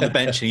sits down on the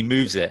bench and he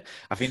moves it,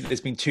 I think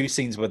there's been two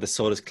scenes where the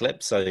sword is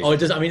clipped. So it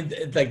does. I mean,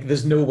 like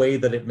there's no way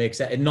that it makes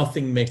it.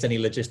 Nothing makes any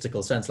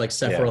logistical sense. Like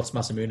Sephiroth's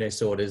Masamune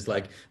sword is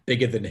like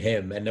bigger than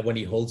him, and when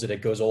he holds it,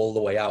 it goes all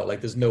the way out. Like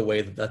there's no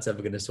way that that's ever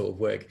going to sort of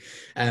work.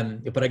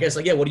 But I guess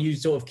what are you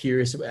sort of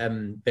curious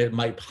that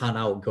might pan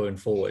out going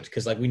forward?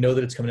 Because like we know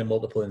that it's coming in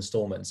multiple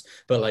installments,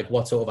 but like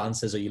what sort of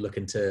answers are you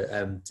looking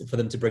to for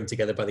them to bring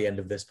together by the end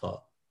of this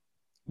part?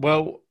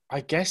 Well,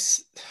 I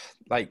guess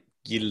like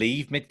you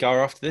leave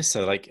Midgar after this,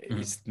 so like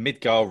is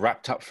Midgar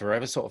wrapped up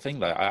forever, sort of thing.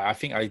 Like I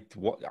think I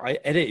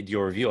edited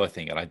your review, I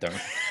think, and I don't.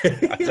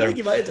 I think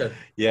you might have done.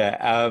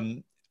 Yeah,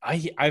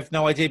 I have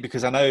no idea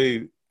because I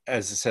know,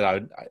 as I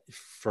said,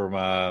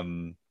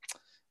 from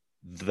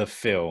the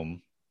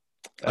film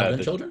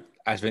Advent Children.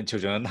 Advent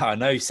Children. I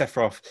know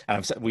Sephiroth,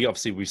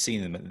 and we've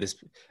seen them at this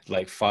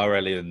like far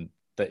earlier than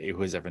that it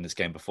was ever in this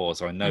game before,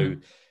 so I know.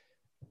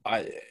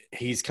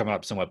 He's coming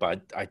up somewhere, but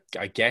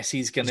I guess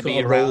he's going to be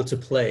a role to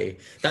play.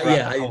 The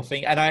whole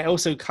thing. And I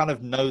also kind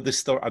of know the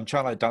story. I'm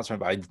trying to dance around,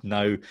 but I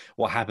know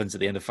what happens at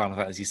the end of Final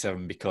Fantasy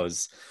VII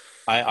because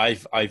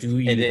I've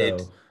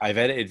edited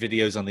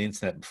videos on the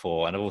internet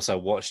before, and I've also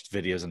watched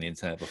videos on the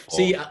internet before.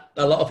 See,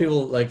 a lot of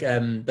people like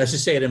let's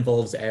just say it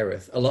involves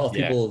Aerith. A lot of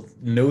people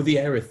know the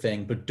Aerith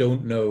thing, but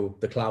don't know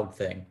the Cloud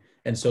thing.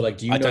 And so, like,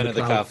 do you know the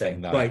Cloud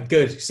thing? No. Right,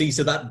 good. See,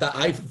 so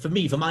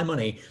for my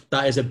money,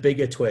 that is a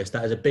bigger twist.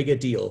 That is a bigger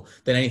deal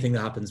than anything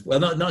that happens.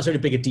 Well, not necessarily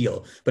a bigger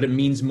deal, but it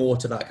means more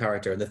to that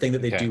character and the thing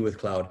that they do with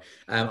Cloud.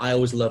 I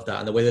always love that,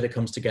 and the way that it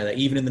comes together,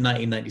 even in the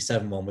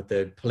 1997 one with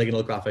the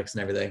polygonal graphics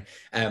and everything.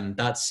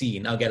 That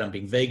scene, again, I'm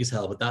being vague as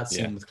hell, but that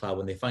scene with Cloud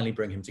when they finally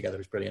bring him together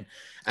is brilliant.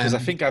 Because I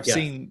think I've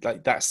seen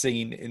like that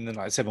scene in the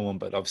 97 one,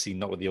 but obviously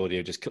not with the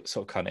audio, just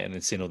sort of cut it in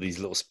and seeing all these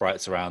little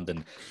sprites around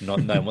and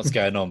not knowing what's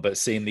going on, but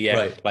seeing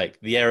the like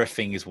the error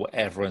thing is what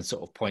everyone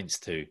sort of points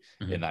to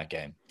in that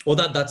game. Well,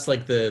 that's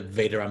like the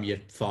Vader, I'm your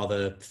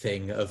father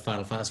thing of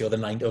Final Fantasy or the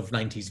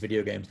 90s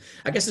video games.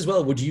 I guess as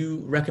well, would you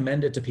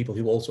recommend it to people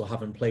who also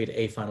haven't played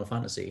a Final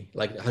Fantasy?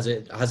 Like, has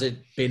it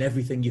been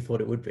everything you thought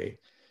it would be?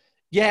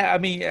 Yeah, I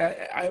mean,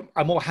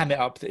 I more ham it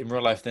up in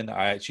real life than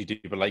I actually do.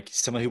 But like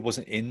someone who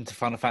wasn't into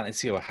Final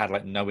Fantasy or had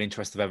like no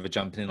interest of ever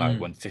jumping in, like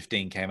when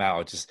 15 came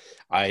out,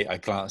 I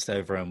glanced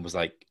over and was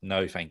like,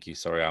 no, thank you,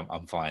 sorry,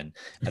 I'm fine.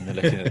 And then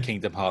looking at the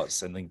Kingdom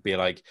Hearts and then be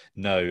like,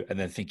 no, and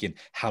then thinking,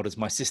 how does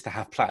my sister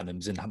have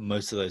platinums in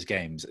most of those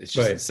games? It's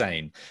just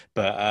insane.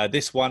 But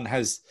this one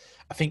has.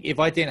 I think if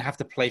I didn't have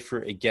to play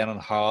through it again on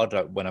hard,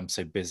 like when I'm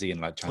so busy and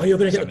like trying you're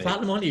going to get the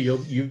platinum on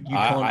you. You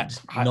can't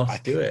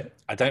not do it.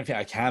 I don't think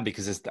I can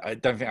because I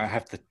don't think I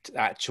have the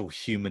actual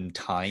human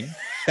time.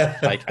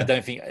 Like I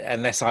don't think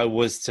unless I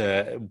was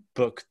to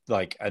book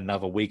like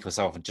another week or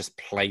so and just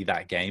play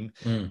that game.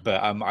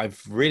 But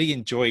I've really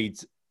enjoyed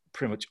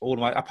pretty much all of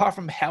my, apart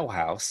from Hell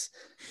House,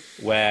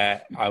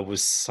 where I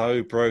was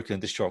so broken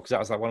and distraught because that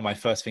was like one of my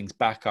first things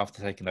back after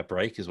taking a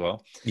break as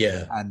well.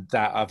 Yeah, and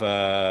that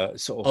other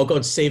sort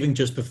of saving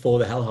just before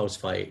the Hell House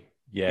fight.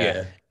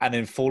 Yeah, and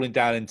then falling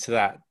down into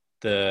that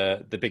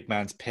the big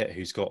man's pit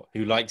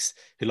who likes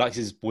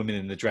his women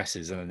in the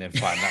dresses and then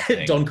fighting that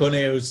thing. Don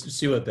Corneo's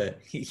sewer bit.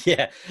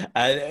 Yeah,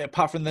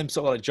 apart from them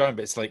sort of like giant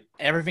bits, like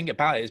everything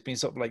about it has been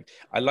sort of like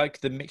I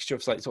like the mixture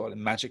of like sort of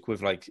magic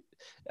with like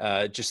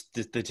just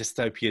the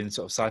dystopian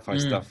sort of sci-fi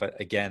stuff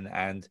again,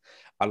 and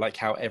I like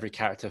how every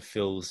character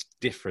feels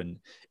different,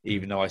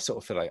 even though I sort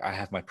of feel like I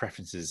have my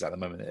preferences at the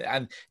moment,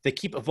 and they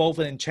keep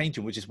evolving and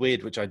changing, which is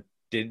weird, which I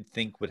didn't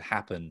think would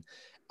happen.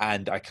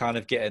 And I kind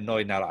of get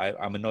annoyed now.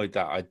 I'm annoyed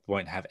that I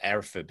won't have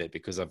Aerith for a bit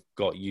because I've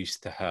got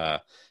used to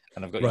her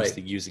and I've got used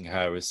to using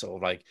her as sort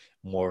of like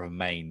more of a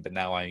main. But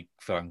now I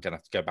feel I'm going to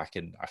have to go back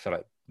and I feel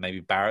like maybe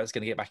Barrett's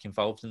going to get back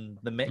involved in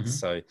the mix.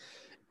 So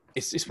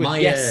it's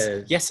weird.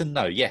 Yes and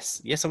no.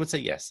 Yes, I would say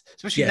yes.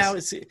 Especially now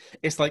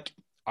it's like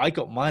I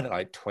got mine at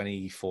like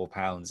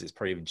 £24. It's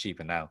probably even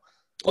cheaper now.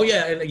 Oh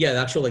yeah,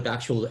 the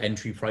actual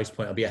entry price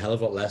point will be a hell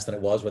of a lot less than it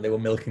was when they were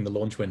milking the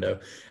launch window.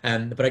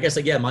 But I guess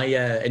my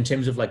in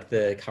terms of like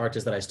the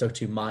characters that I stuck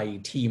to, my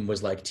team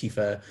was like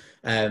Tifa.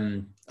 I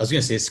was going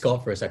to say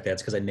Scott for a sec there.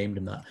 It's because I named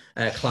him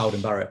that. Cloud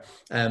and Barrett.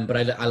 But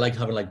I like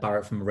having like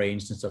Barrett from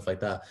ranged and stuff like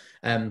that.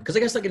 Because I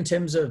guess like in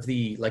terms of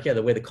the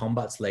way the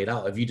combat's laid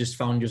out, have you just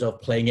found yourself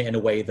playing it in a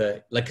way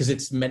that like because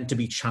it's meant to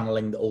be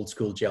channeling the old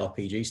school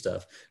JRPG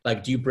stuff?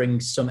 Like, do you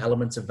bring some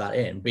elements of that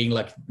in, being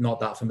like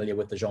not that familiar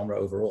with the genre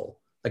overall?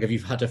 Like, have you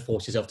had to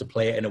force yourself to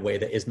play it in a way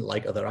that isn't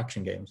like other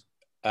action games?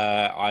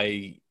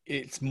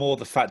 It's more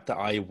the fact that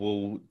I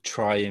will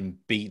try and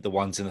beat the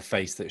ones in the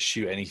face that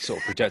shoot any sort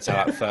of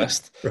projectile at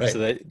first. Right.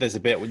 So there's a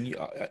bit when you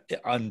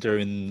under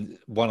in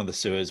one of the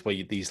sewers where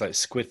these like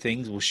squid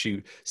things will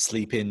shoot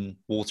sleeping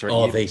water at you.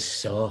 Oh, they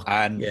suck.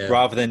 And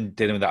rather than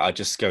dealing with that, I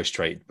just go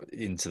straight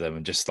into them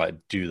and just like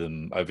do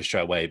them over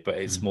straight away. But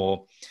it's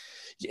more...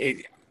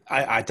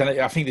 I don't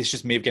know. I think it's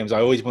just me of games.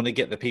 I always want to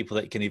get the people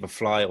that can either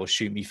fly or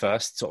shoot me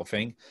first, sort of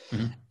thing.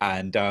 Mm-hmm.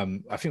 And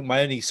I think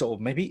my only sort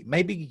of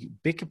maybe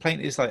big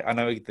complaint is like, I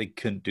know they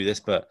couldn't do this,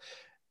 but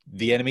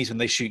the enemies when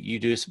they shoot you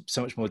do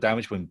so much more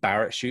damage when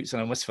Barrett shoots,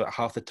 and almost for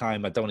half the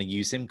time I don't want to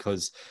use him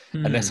because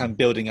unless I'm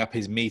building up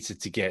his meter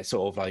to get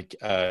sort of like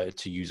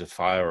to use a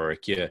fire or a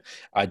cure,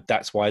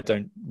 that's why I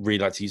don't really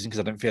like to use him, because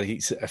I don't feel like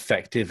he's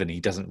effective and he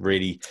doesn't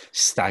really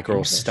stagger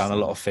or stun a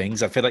lot of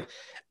things. I feel like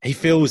he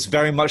feels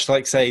very much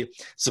like, say,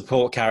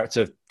 support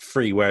character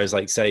 3, whereas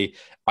like, say,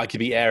 I could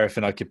be Aerith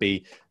and I could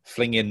be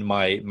flinging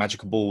my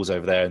magical balls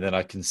over there, and then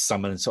I can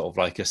summon sort of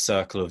like a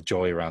circle of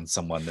joy around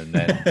someone and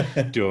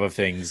then do other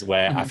things,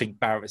 where I think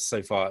Barrett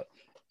so far,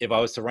 if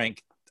I was to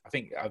rank, I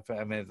think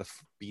I may have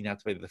been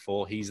activated the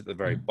 4, he's at the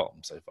very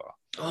bottom so far.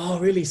 Oh,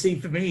 really? See,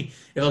 for me,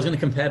 if I was going to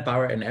compare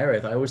Barrett and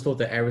Aerith, I always thought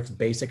that Aerith's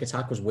basic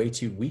attack was way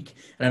too weak.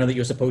 And I know that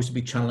you're supposed to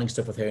be channeling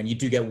stuff with her, and you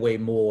do get way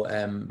more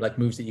like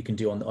moves that you can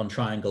do on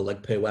triangle,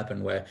 like per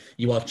weapon, where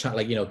you are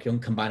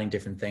combining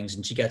different things.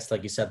 And she gets,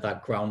 like you said,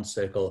 that ground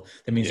circle.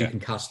 That means you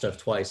can cast stuff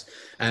twice.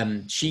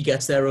 She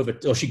got there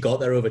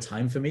over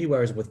time for me.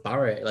 Whereas with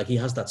Barrett, like he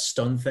has that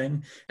stun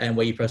thing, and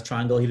where you press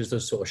triangle, he does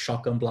those sort of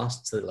shotgun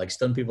blasts that like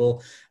stun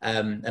people.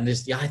 And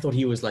I thought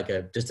he was like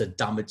just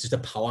a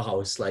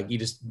powerhouse. Like you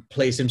just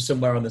place him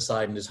somewhere on the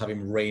side and just have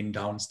him rain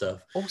down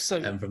stuff also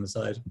from the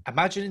side.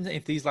 Imagine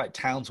if these like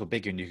towns were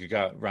bigger and you could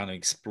go around and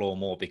explore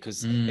more,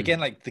 because again,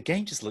 like the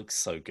game just looks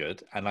so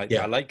good, and I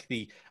like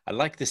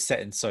the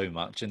setting so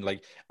much, and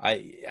like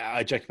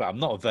I joke about I'm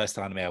not averse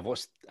to anime.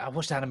 I've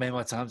watched anime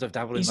my times. I've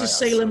dabbled in. He's a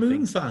Sailor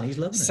Moon fan. He's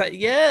loving it.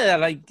 Yeah,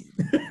 like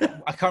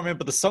I can't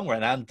remember the song right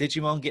now. And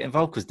Digimon get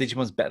involved because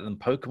Digimon's better than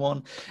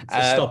Pokemon.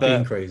 Stop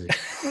being crazy.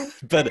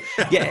 But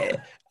yeah.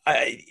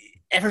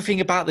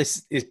 Everything about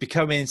this is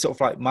becoming sort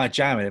of like my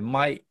jam,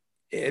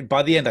 and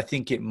by the end, I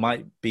think it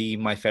might be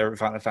my favorite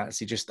Final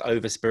Fantasy, just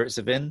over Spirits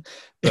of Yin.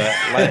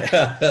 But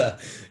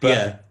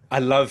like, I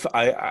love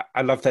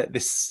that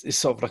this is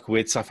sort of like a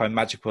weird sci-fi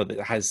magic world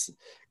that has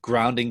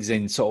groundings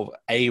in sort of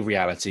a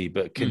reality,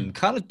 but can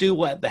kind of do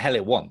what the hell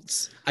it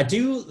wants. I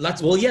do.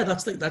 That's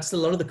a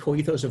lot of the core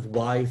ethos of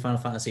why Final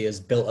Fantasy has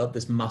built up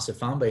this massive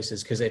fan base,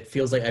 is because it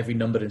feels like every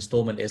numbered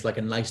installment is like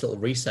a nice little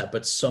reset,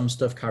 but some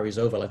stuff carries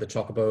over, like the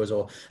Chocobos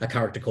or a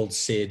character called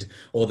Sid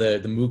or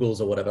the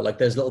Mughals or whatever. Like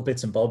there's little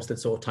bits and bobs that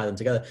sort of tie them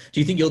together. Do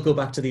you think you'll go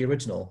back to the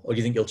original, or do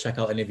you think you'll check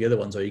out any of the other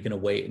ones, or are you going to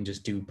wait and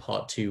just do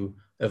part 2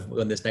 of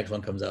when this next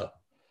one comes out?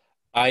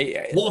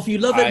 What if you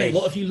love it, mate?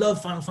 What if you love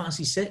Final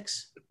Fantasy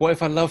 6? What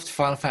if I loved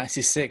Final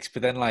Fantasy 6,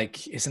 but then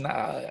like, isn't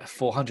that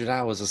 400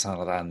 hours or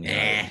something like that?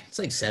 Nah, it's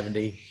like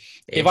 70.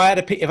 If I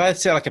had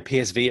say like a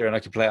PS Vita and I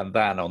could play it on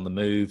that and on the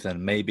move,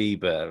 then maybe.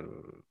 But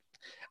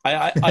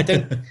I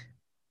don't.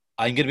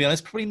 I'm gonna be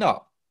honest, probably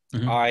not.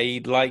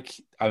 I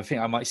think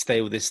I might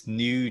stay with this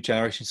new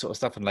generation sort of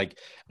stuff, and like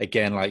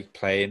again, like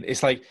playing.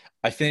 It's like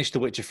I finished The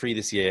Witcher 3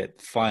 this year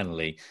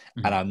finally,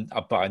 and I'm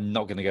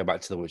not going to go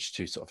back to The Witcher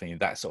 2 sort of thing.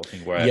 That sort of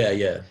thing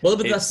where Well,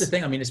 but that's the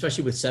thing. I mean,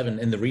 especially with 7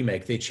 in the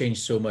remake, they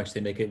changed so much.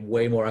 They make it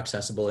way more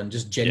accessible and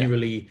just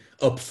genuinely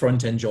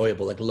upfront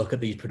enjoyable. Like look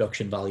at these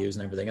production values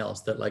and everything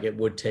else. That like it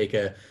would take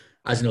a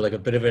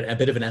bit of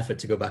an effort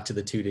to go back to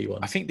the 2D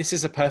one. I think this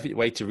is a perfect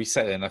way to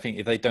reset it. And I think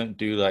if they don't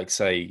do like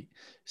say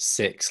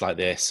 6 like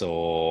this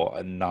or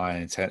a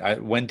 9,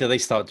 10, when do they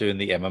start doing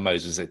the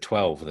MMOs? Was it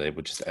 12? Or they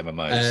were just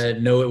MMOs?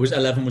 No, it was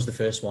 11 was the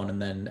first one,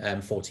 and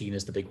then 14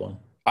 is the big one.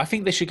 I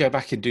think they should go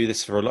back and do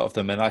this for a lot of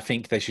them, and I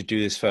think they should do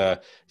this for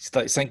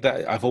something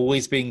that I've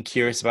always been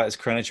curious about is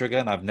Chrono Trigger,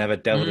 and I've never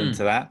delved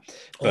into that.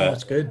 But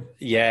that's good.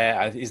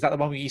 Yeah, is that the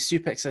one where you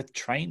suplex a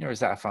train, or is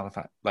that a Final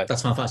Fantasy?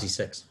 That's Final Fantasy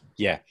 6.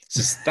 Yeah,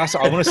 so that's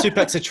I want to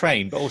suplex a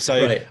train, but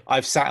also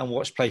I've sat and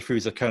watched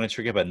playthroughs of Chrono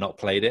Trigger, but not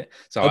played it.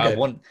 So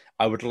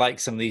I would like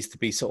some of these to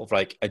be sort of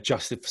like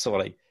adjusted for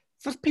sort of like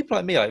for people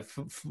like me, like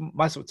for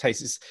my sort of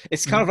taste.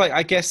 It's kind of like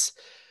I guess.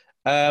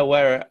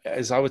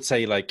 Whereas I would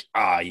say like,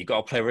 you got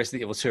to play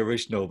Resident Evil 2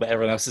 original, but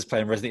everyone else is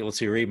playing Resident Evil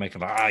 2 remake.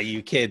 I'm like,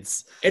 you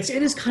kids. It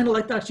is kind of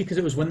like that actually, because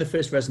it was when the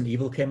first Resident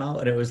Evil came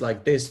out, and it was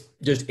like, this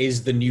just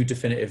is the new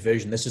definitive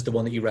version. This is the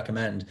one that you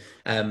recommend.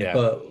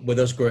 But with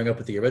us growing up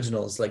with the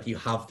originals, like you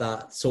have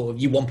that sort of,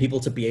 you want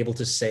people to be able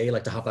to say,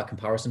 like to have that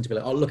comparison, to be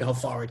like, oh, look how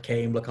far it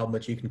came, look how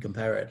much you can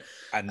compare it.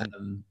 And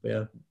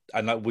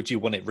like, would you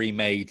want it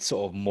remade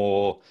sort of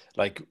more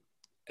like,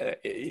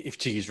 if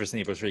to use Resident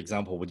Evil for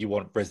example, would you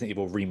want Resident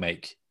Evil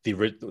remake,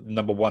 the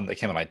number one that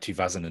came out like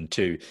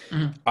 2002?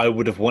 I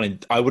would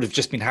have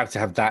just been happy to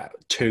have that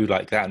 2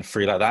 like that and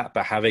 3 like that,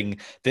 but having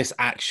this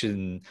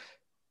action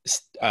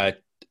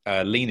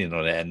leaning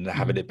on it and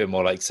having it a bit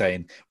more like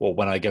saying, well,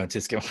 when I go into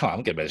this game, I'm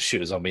going to be able to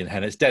shoot a zombie in the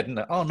head and it's dead,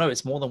 and oh no,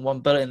 it's more than one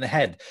bullet in the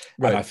head.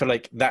 And I feel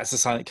like that's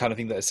the kind of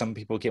thing that some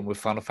people get with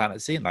Final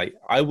Fantasy, and like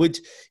I would,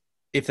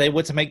 if they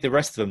were to make the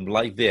rest of them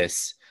like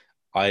this,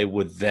 I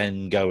would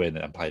then go in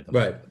and play them.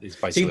 Right.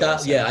 See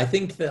that? Yeah, I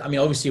think that. I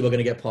mean, obviously, we're going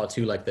to get part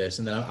 2 like this,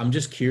 and then I'm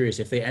just curious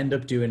if they end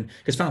up doing,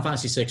 because Final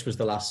Fantasy VI was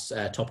the last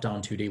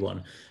top-down 2D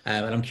one,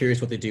 and I'm curious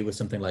what they do with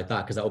something like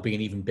that, because that will be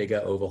an even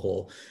bigger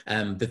overhaul.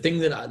 The thing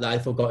that I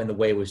thought got in the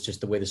way was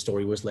just the way the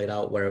story was laid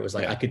out, where it was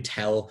like I could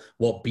tell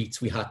what beats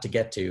we had to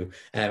get to,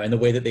 and the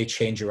way that they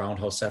change around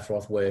how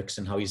Sephiroth works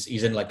and how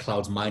he's in like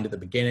Cloud's mind at the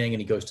beginning,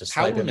 and he goes to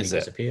snipe him and he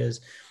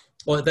disappears.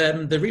 Well,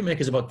 the remake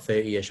is about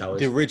 30-ish hours.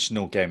 The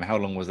original game, how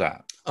long was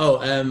that? Oh,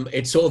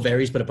 it sort of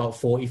varies, but about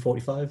 40,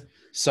 45.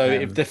 So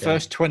if the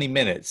first 20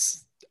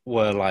 minutes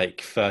were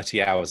like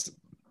 30 hours,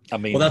 I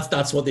mean... Well,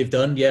 that's what they've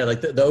done, yeah. Like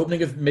the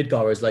opening of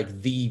Midgar is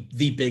like the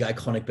big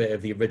iconic bit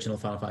of the original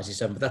Final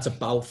Fantasy VII, but that's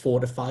about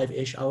 4 to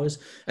 5-ish hours.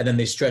 And then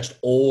they stretched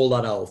all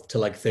that out to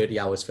like 30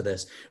 hours for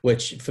this,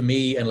 which for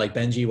me and like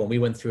Benji, when we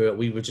went through it,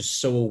 we were just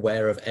so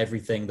aware of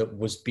everything that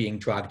was being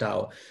dragged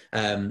out.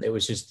 It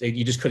was just,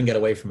 you just couldn't get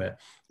away from it.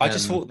 I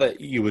just thought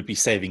that you would be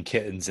saving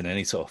kittens in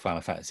any sort of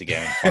Final Fantasy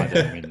game.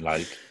 I mean,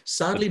 like,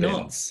 sadly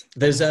not.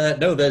 There's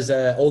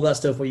all that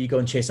stuff where you go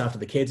and chase after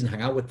the kids and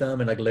hang out with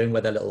them and like learn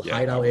where their little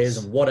hideout is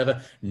and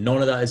whatever. None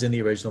of that is in the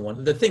original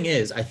one. The thing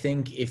is, I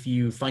think if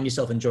you find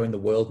yourself enjoying the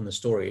world and the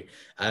story,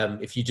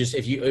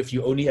 if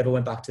you only ever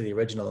went back to the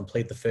original and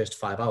played the first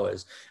 5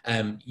 hours,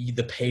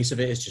 the pace of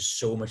it is just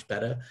so much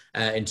better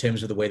in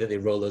terms of the way that they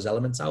roll those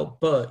elements out.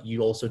 But you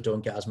also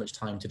don't get as much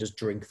time to just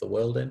drink the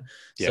world in.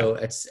 So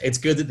it's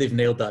good that they've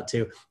nailed that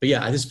too. But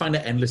yeah, I just find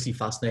it endlessly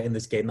fascinating,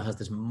 this game that has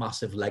this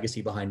massive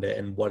legacy behind it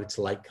and what it's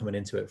like coming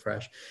into it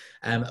fresh.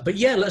 But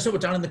yeah, let us know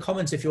down in the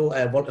comments if you're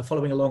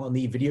following along on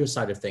the video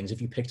side of things,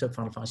 if you picked up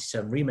Final Fantasy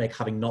VII Remake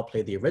having not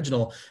played the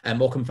original,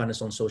 or come find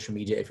us on social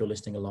media if you're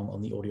listening along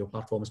on the audio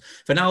platforms.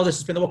 For now, this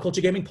has been the What Culture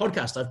Gaming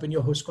Podcast. I've been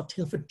your host, Scott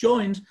Tailford,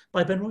 joined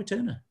by Ben Roy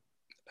Turner.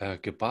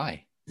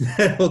 Goodbye.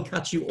 We'll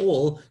catch you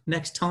all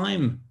next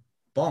time.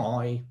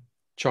 Bye.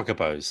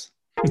 Chocobos.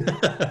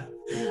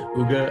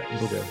 Booga,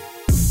 booga.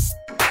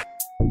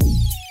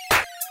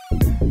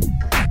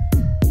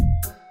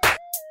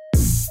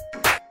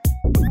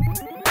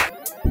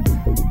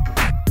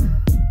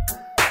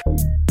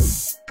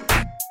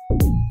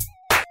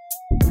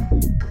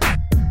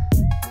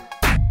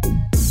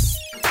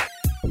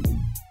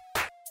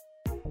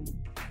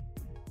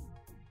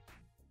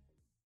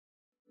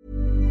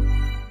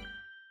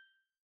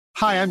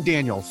 Hi, I'm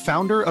Daniel,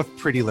 founder of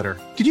Pretty Litter.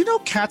 Did you know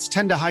cats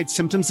tend to hide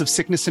symptoms of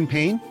sickness and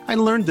pain? I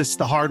learned this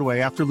the hard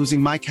way after losing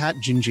my cat,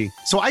 Gingy.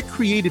 So I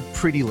created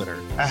Pretty Litter,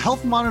 a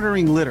health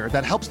monitoring litter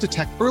that helps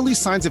detect early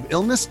signs of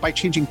illness by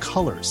changing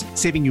colors,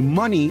 saving you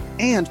money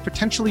and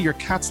potentially your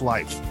cat's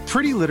life.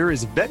 Pretty Litter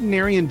is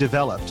veterinarian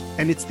developed,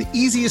 and it's the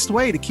easiest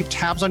way to keep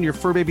tabs on your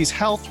fur baby's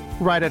health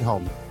right at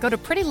home. Go to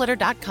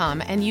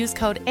prettylitter.com and use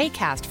code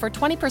ACAST for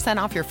 20%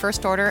 off your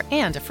first order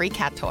and a free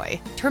cat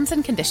toy. Terms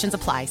and conditions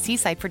apply. See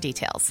site for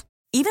details.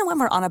 Even when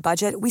we're on a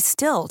budget, we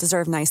still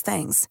deserve nice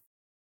things.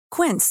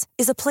 Quince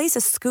is a place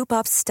to scoop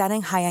up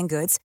stunning high-end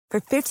goods for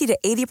 50 to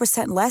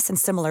 80% less than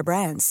similar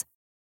brands.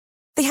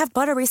 They have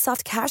buttery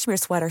soft cashmere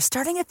sweaters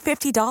starting at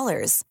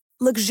 $50,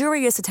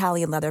 luxurious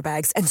Italian leather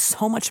bags, and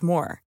so much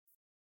more.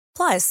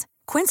 Plus,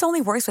 Quince only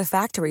works with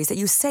factories that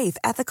use safe,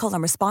 ethical,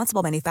 and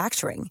responsible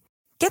manufacturing.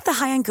 Get the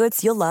high-end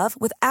goods you'll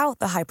love without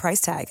the high price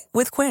tag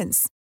with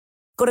Quince.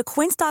 Go to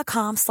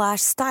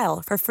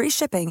quince.com/style for free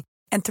shipping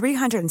and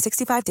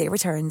 365-day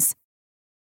returns.